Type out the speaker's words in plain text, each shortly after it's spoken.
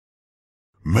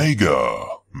Mega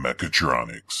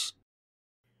Mechatronics.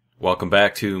 Welcome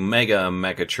back to Mega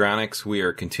Mechatronics. We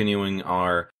are continuing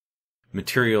our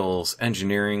materials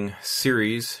engineering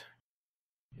series,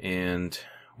 and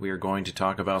we are going to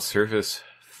talk about surface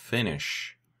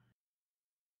finish.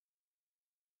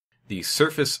 The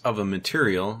surface of a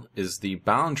material is the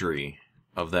boundary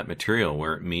of that material,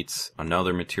 where it meets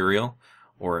another material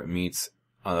or it meets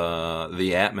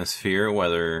the atmosphere,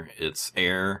 whether it's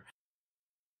air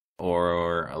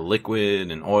or a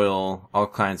liquid, an oil, all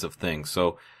kinds of things.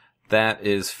 So that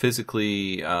is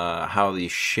physically how the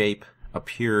shape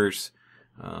appears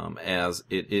as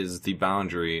it is the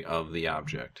boundary of the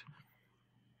object.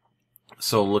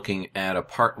 So looking at a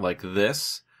part like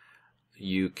this,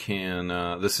 you can,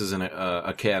 this is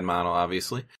a CAD model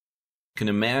obviously, you can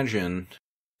imagine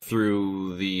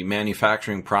through the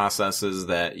manufacturing processes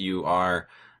that you are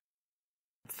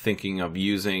thinking of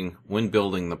using when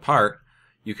building the part,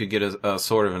 you could get a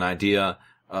sort of an idea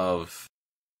of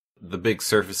the big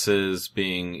surfaces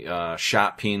being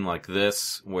shot peen like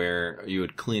this, where you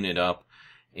would clean it up,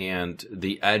 and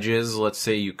the edges, let's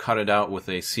say you cut it out with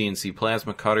a CNC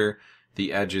plasma cutter,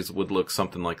 the edges would look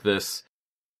something like this,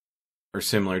 or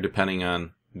similar depending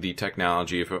on the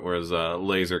technology, if it was a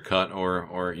laser cut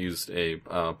or used a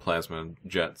plasma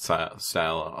jet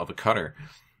style of a cutter.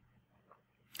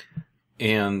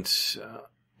 And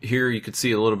here you could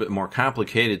see a little bit more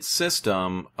complicated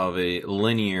system of a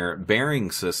linear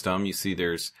bearing system. You see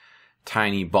there's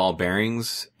tiny ball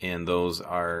bearings, and those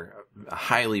are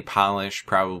highly polished,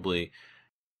 probably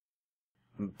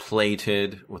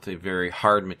plated with a very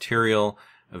hard material,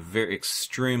 a very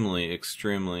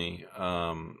extremely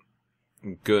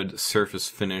good surface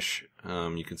finish.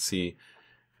 You can see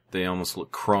they almost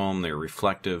look chrome, they're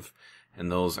reflective,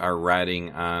 and those are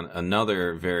riding on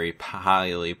another very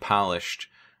highly polished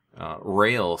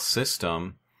rail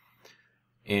system.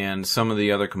 And some of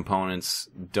the other components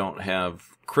don't have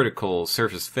critical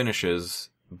surface finishes,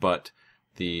 but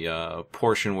the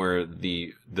portion where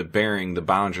the bearing, the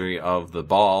boundary of the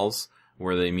balls,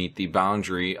 where they meet the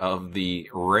boundary of the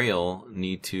rail,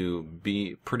 need to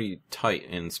be pretty tight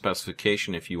in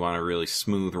specification if you want a really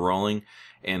smooth rolling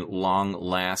and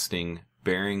long-lasting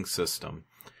bearing system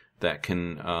that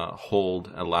can hold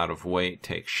a lot of weight,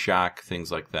 take shock,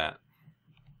 things like that.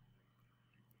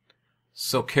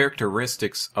 So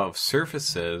characteristics of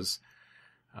surfaces,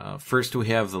 first we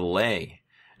have the lay,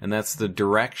 and that's the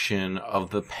direction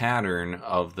of the pattern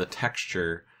of the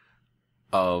texture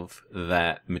of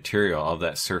that material, of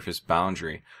that surface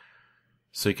boundary.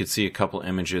 So you can see a couple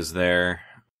images there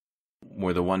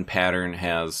where the one pattern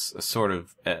has a sort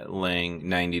of laying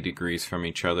 90 degrees from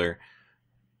each other,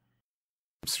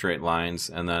 straight lines,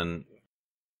 and then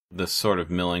this sort of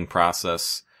milling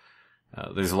process.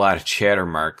 There's a lot of chatter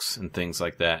marks and things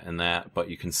like that in that, but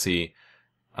you can see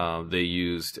they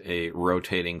used a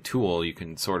rotating tool, you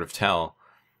can sort of tell,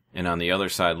 and on the other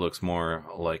side looks more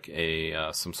like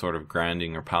some sort of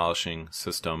grinding or polishing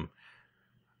system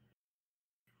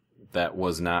that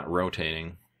was not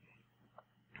rotating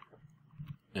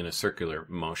in a circular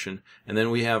motion. And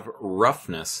then we have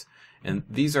roughness, and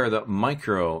these are the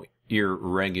micro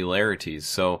irregularities.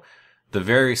 So the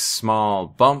very small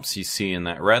bumps you see in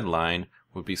that red line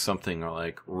would be something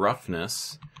like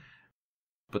roughness,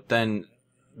 but then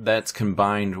that's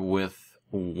combined with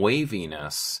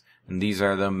waviness, and these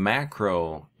are the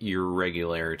macro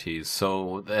irregularities.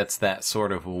 So that's that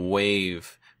sort of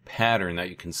wave pattern that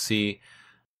you can see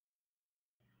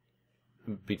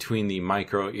between the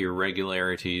micro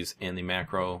irregularities and the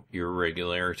macro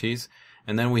irregularities.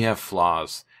 And then we have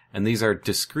flaws, and these are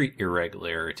discrete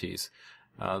irregularities.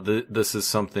 This is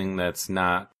something that's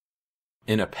not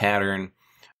in a pattern.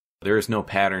 There is no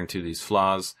pattern to these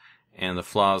flaws, and the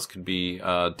flaws could be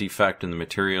a defect in the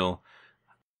material,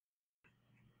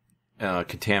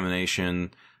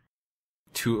 contamination,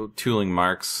 tooling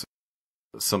marks,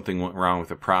 something went wrong with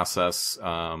the process,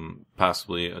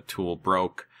 possibly a tool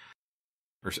broke,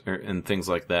 and things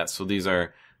like that. So these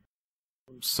are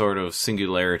sort of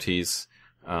singularities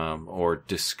or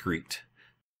discrete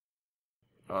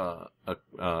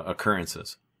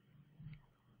occurrences.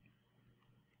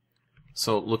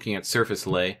 So looking at surface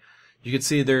lay, you can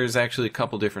see there's actually a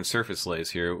couple different surface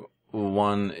lays here.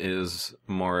 One is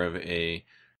more of a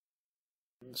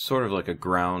sort of like a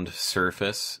ground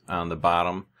surface on the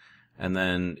bottom, and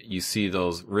then you see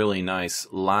those really nice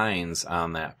lines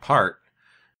on that part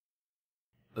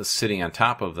sitting on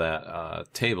top of that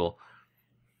table.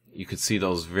 You could see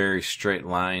those very straight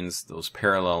lines, those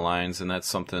parallel lines, and that's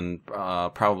something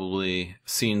probably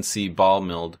CNC ball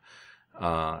milled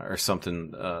or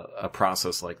something, a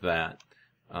process like that.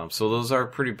 So those are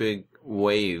pretty big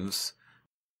waves,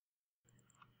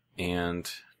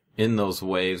 and in those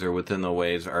waves or within the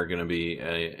waves are going to be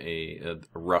a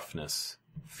roughness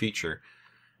feature.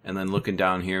 And then looking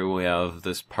down here, we have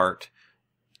this part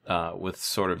with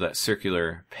sort of that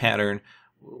circular pattern.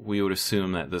 We would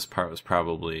assume that this part was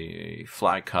probably a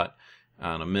fly cut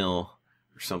on a mill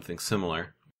or something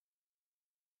similar.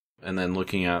 And then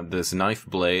looking at this knife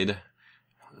blade,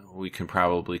 we can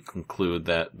probably conclude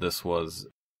that this was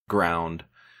ground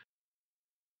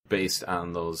based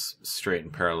on those straight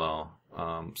and parallel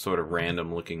sort of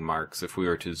random looking marks. If we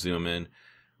were to zoom in,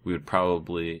 we would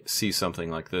probably see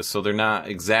something like this. So they're not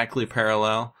exactly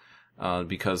parallel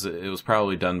because it was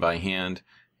probably done by hand,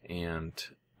 and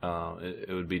it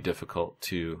would be difficult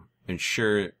to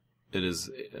ensure it is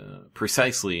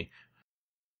precisely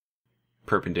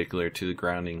perpendicular to the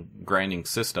grinding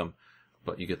system,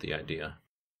 but you get the idea.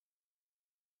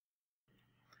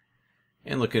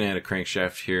 And looking at a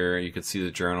crankshaft here, you can see the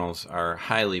journals are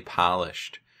highly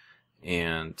polished,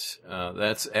 and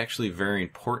that's actually very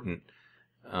important,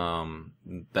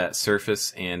 that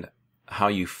surface and how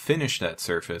you finish that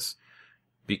surface,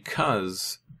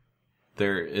 because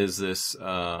there is this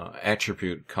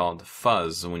attribute called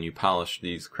fuzz when you polish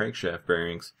these crankshaft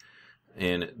bearings,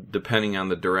 and depending on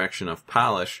the direction of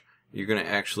polish, you're going to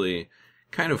actually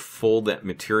kind of fold that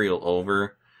material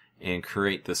over and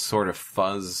create this sort of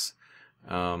fuzz,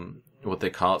 what they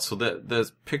call it. So that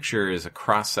the picture is a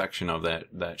cross section of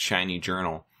that shiny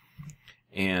journal,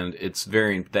 and it's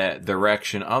that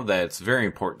direction of that. It's very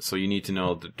important. So you need to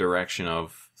know the direction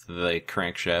of the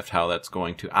crankshaft, how that's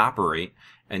going to operate,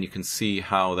 and you can see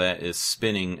how that is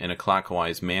spinning in a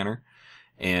clockwise manner,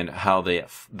 and how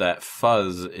that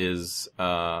fuzz is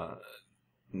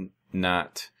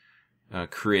not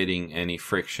creating any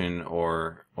friction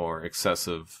or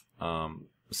excessive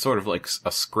sort of like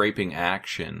a scraping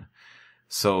action.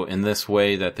 So in this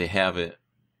way that they have it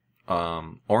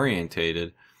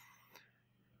orientated,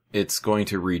 it's going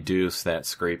to reduce that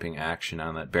scraping action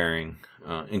on that bearing,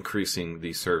 increasing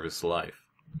the service life.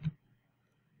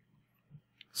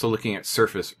 So looking at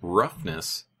surface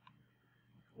roughness,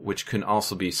 which can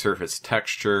also be surface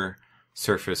texture,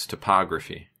 surface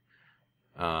topography.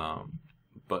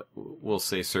 But we'll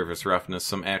say surface roughness,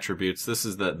 some attributes. This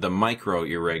is the micro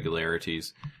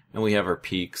irregularities, and we have our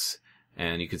peaks,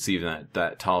 and you can see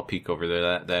that tall peak over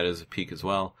there, that is a peak as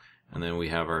well. And then we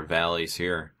have our valleys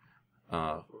here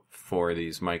for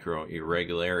these micro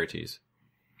irregularities.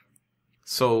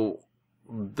 So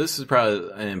this is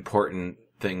probably an important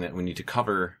thing that we need to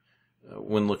cover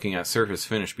when looking at surface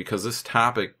finish, because this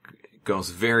topic goes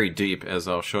very deep, as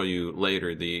I'll show you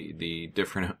later, the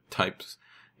different types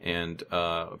and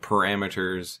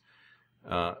parameters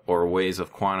or ways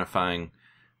of quantifying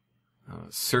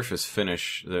surface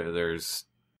finish. There's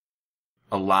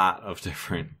a lot of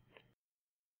different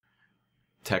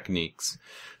techniques.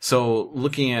 So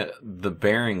looking at the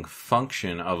bearing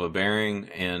function of a bearing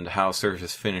and how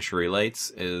surface finish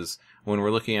relates is, when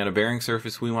we're looking at a bearing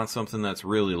surface, we want something that's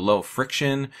really low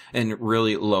friction and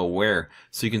really low wear.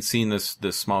 So you can see in this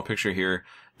small picture here,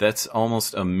 that's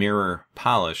almost a mirror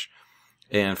polish.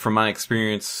 And from my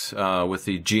experience with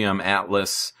the GM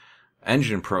Atlas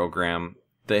engine program,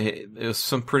 it was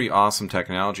some pretty awesome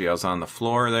technology. I was on the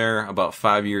floor there about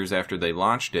 5 years after they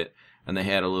launched it, and they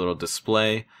had a little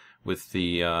display with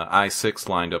the i6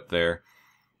 lined up there.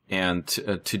 And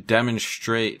to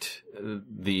demonstrate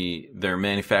their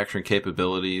manufacturing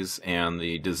capabilities and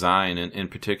the design, and in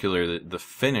particular the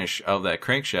finish of that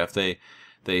crankshaft,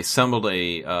 they assembled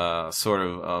a sort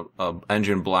of a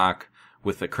engine block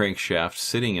with the crankshaft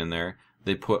sitting in there.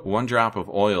 They put 1 drop of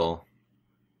oil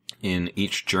in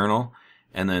each journal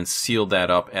and then sealed that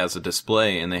up as a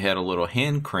display, and they had a little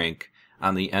hand crank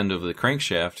on the end of the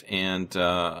crankshaft, and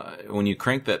when you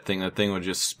crank that thing would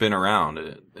just spin around.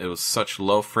 It was such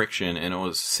low friction, and it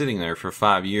was sitting there for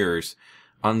 5 years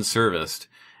unserviced,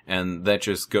 and that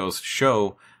just goes to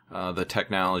show the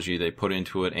technology they put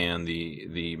into it, and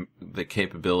the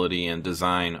capability and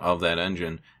design of that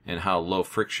engine, and how low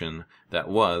friction that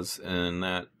was, and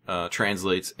that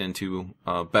translates into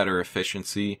better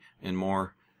efficiency and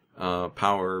more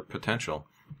power potential.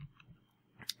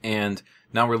 And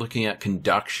now we're looking at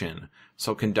conduction,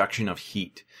 so conduction of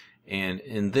heat. And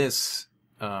in this,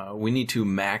 we need to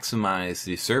maximize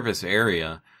the surface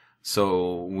area,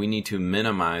 so we need to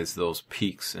minimize those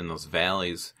peaks and those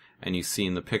valleys. And you see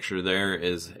in the picture there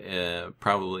is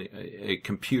probably a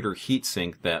computer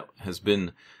heatsink that has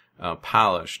been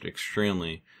polished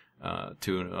extremely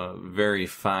to a very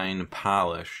fine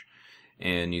polish.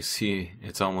 And you see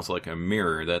it's almost like a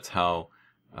mirror. That's how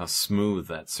smooth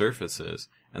that surface is.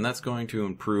 and that's going to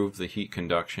improve the heat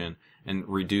conduction and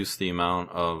reduce the amount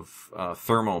of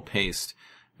thermal paste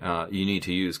you need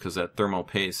to use, because that thermal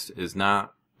paste is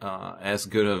not as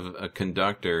good of a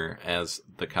conductor as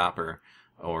the copper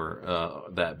or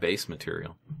that base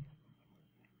material.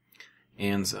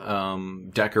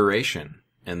 And decoration,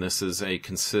 and this is a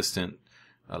consistent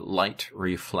light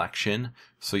reflection.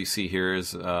 So you see here is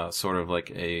sort of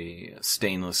like a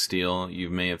stainless steel. You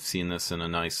may have seen this in a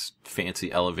nice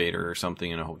fancy elevator or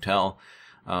something in a hotel,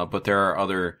 but there are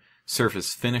other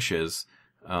surface finishes,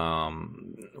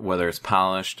 whether it's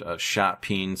polished, a shot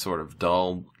peen sort of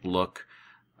dull look,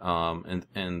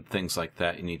 and things like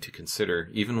that you need to consider.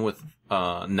 Even with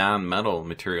non-metal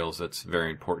materials, that's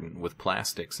very important, with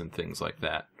plastics and things like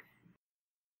that.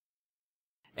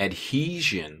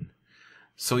 Adhesion.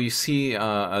 So you see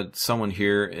someone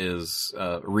here is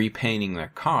repainting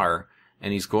their car,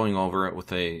 and he's going over it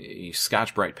with a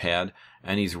Scotch-Brite pad,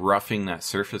 and he's roughing that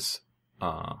surface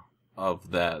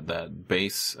of that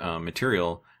base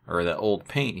material, or that old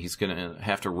paint. He's going to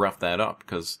have to rough that up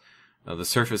because the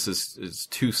surface is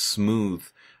too smooth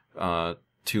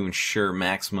to ensure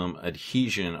maximum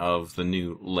adhesion of the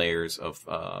new layers of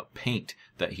paint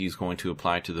that he's going to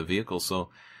apply to the vehicle. So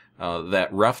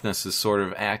that roughness is sort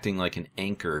of acting like an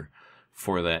anchor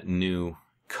for that new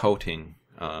coating,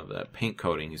 that paint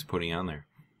coating he's putting on there.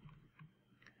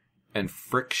 And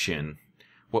friction.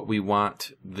 What we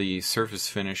want the surface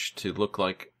finish to look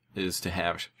like is to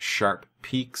have sharp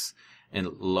peaks and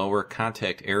lower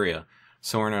contact area.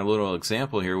 So in our little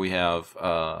example here, we have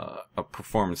a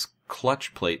performance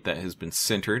clutch plate that has been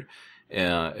sintered.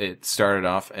 It started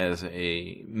off as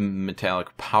a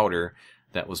metallic powder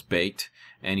that was baked,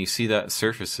 and you see that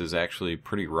surface is actually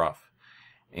pretty rough.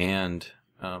 And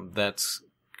that's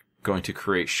going to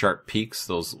create sharp peaks,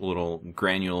 those little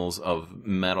granules of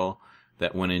metal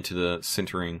that went into the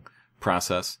sintering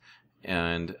process,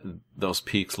 and those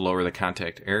peaks lower the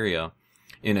contact area.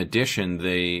 In addition,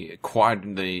 they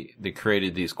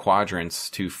created these quadrants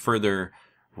to further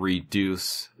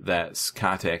reduce that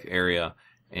contact area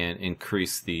and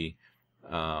increase the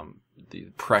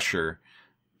pressure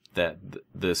that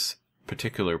this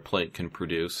particular plate can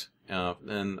produce.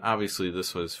 And obviously,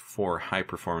 this was for high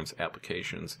performance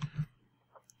applications.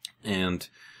 And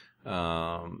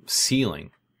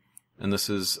sealing. And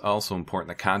this is also important,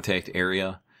 the contact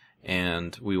area,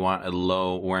 and we want a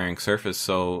low wearing surface,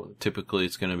 so typically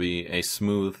it's going to be a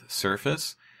smooth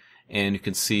surface. And you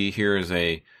can see here is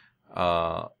a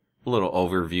little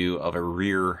overview of a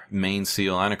rear main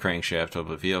seal on a crankshaft of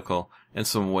a vehicle, and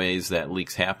some ways that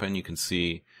leaks happen. You can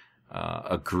see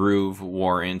a groove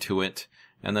wore into it,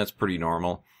 and that's pretty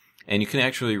normal. And you can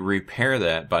actually repair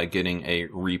that by getting a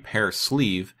repair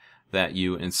sleeve that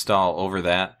you install over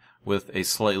that with a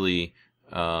slightly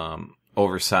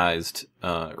oversized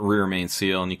rear main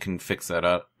seal, and you can fix that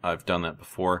up. I've done that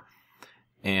before.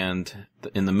 And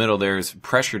in the middle there's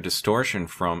pressure distortion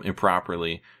from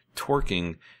improperly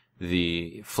torquing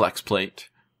the flex plate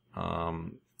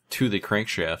to the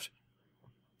crankshaft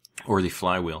or the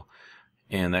flywheel.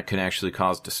 And that can actually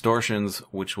cause distortions,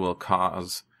 which will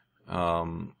cause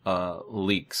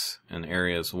leaks in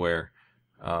areas where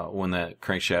when that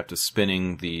crankshaft is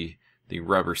spinning, the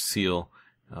rubber seal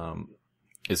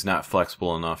is not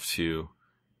flexible enough to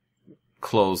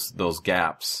close those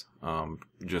gaps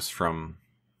just from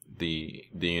the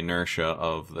inertia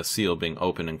of the seal being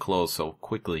open and closed so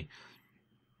quickly.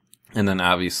 And then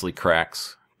obviously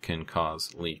cracks can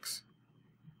cause leaks.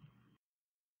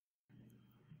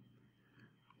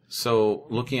 So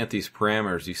looking at these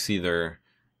parameters, you see there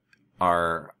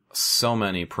are so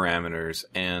many parameters,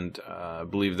 and I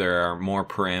believe there are more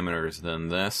parameters than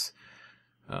this.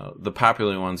 The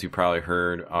popular ones you probably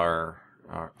heard are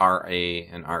RA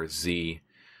and RZ,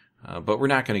 but we're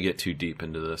not going to get too deep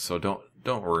into this, so don't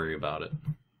worry about it.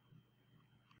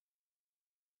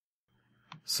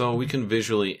 So we can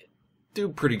visually do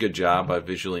a pretty good job by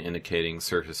visually indicating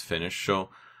surface finish. So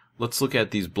let's look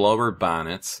at these blower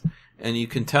bonnets, and you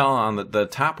can tell on the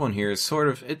top one here is sort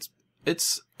of,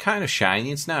 it's kind of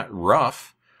shiny. It's not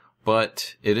rough,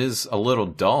 but it is a little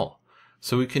dull.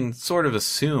 So we can sort of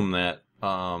assume that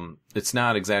it's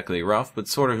not exactly rough, but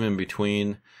sort of in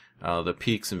between. The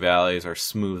peaks and valleys are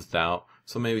smoothed out.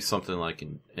 So maybe something like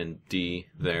in D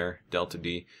there, delta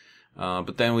D.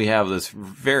 But then we have this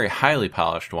very highly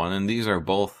polished one, and these are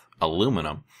both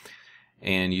aluminum.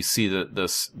 And you see that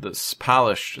this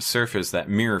polished surface, that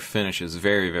mirror finish, is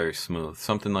very, very smooth.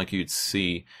 Something like you'd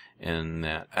see in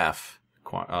that F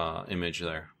image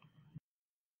there.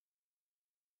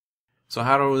 So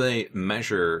how do they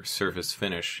measure surface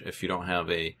finish if you don't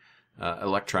have a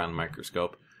electron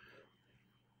microscope?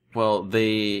 Well,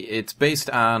 it's based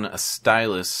on a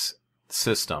stylus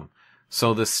system.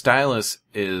 So the stylus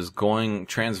is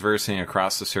transversing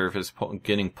across the surface,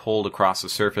 getting pulled across the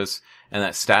surface, and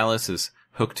that stylus is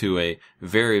hooked to a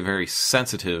very, very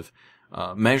sensitive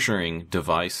measuring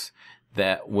device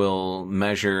that will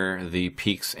measure the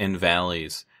peaks and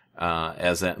valleys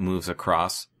as that moves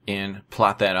across and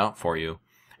plot that out for you.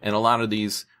 And a lot of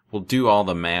these will do all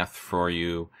the math for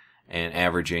you and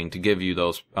averaging to give you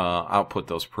those output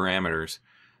those parameters.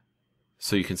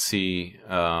 So you can see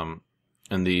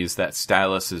in these that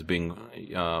stylus is being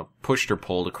pushed or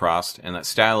pulled across, and that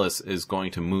stylus is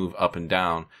going to move up and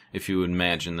down. If you would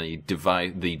imagine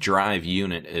the drive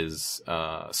unit is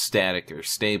static or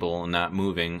stable and not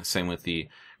moving, same with the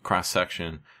cross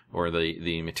section or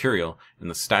the material, and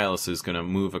the stylus is going to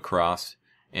move across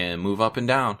and move up and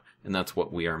down, and that's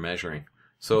what we are measuring.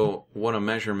 So what a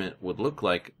measurement would look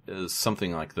like is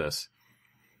something like this.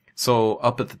 So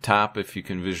up at the top, if you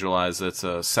can visualize, that's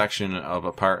a section of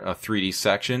a 3D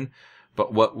section.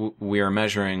 But what we are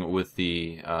measuring with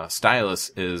the stylus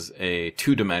is a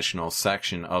two-dimensional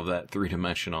section of that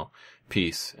three-dimensional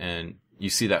piece. And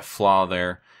you see that flaw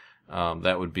there.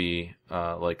 That would be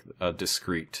like a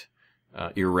discrete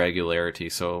irregularity.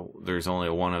 So there's only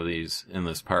one of these in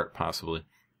this part, possibly.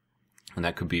 And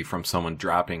that could be from someone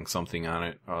dropping something on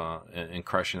it and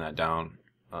crushing that down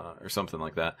or something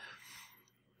like that.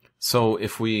 So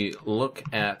if we look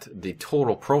at the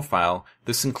total profile,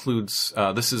 this includes,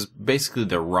 this is basically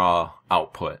the raw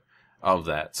output of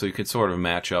that. So you could sort of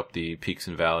match up the peaks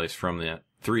and valleys from the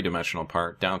three-dimensional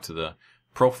part down to the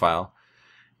profile.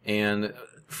 And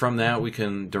from that we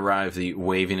can derive the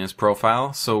waviness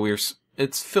profile. So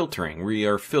it's filtering. We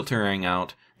are filtering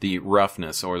out the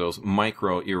roughness or those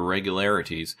micro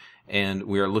irregularities, and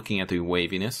we are looking at the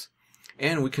waviness.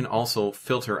 And we can also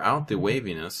filter out the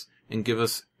waviness and give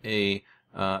us a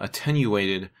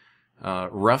attenuated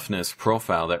roughness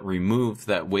profile that removes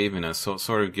that waviness. So it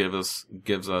sort of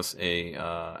gives us a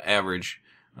average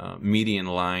median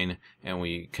line, and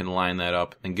we can line that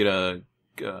up and get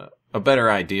a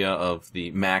better idea of the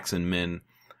max and min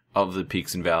of the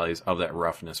peaks and valleys of that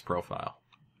roughness profile.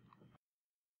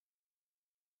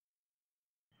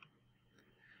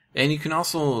 And you can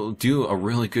also do a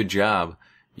really good job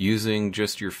using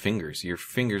just your fingers. Your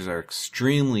fingers are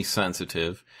extremely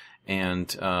sensitive,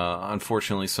 and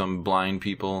unfortunately some blind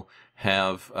people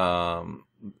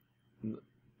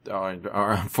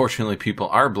unfortunately people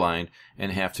are blind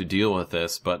and have to deal with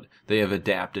this, but they have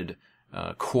adapted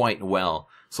quite well.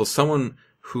 So someone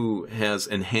who has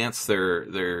enhanced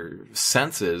their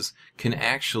senses can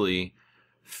actually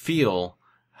feel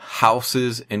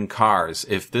houses and cars.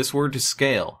 If this were to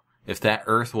scale, if that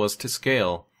Earth was to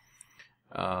scale,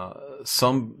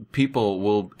 some people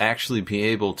will actually be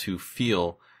able to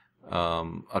feel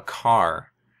a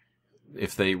car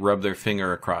if they rub their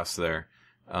finger across there.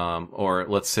 Or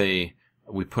let's say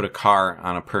we put a car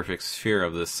on a perfect sphere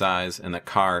of this size, and the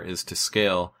car is to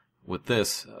scale with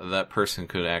this, that person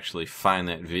could actually find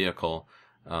that vehicle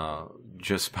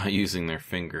just by using their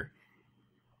finger.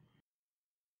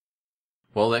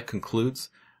 Well, that concludes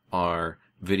our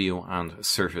video on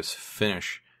surface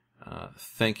finish.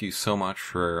 Thank you so much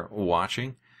for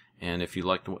watching, and if you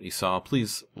liked what you saw,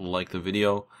 please like the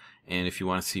video, and if you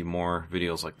want to see more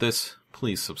videos like this,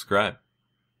 please subscribe.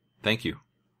 Thank you.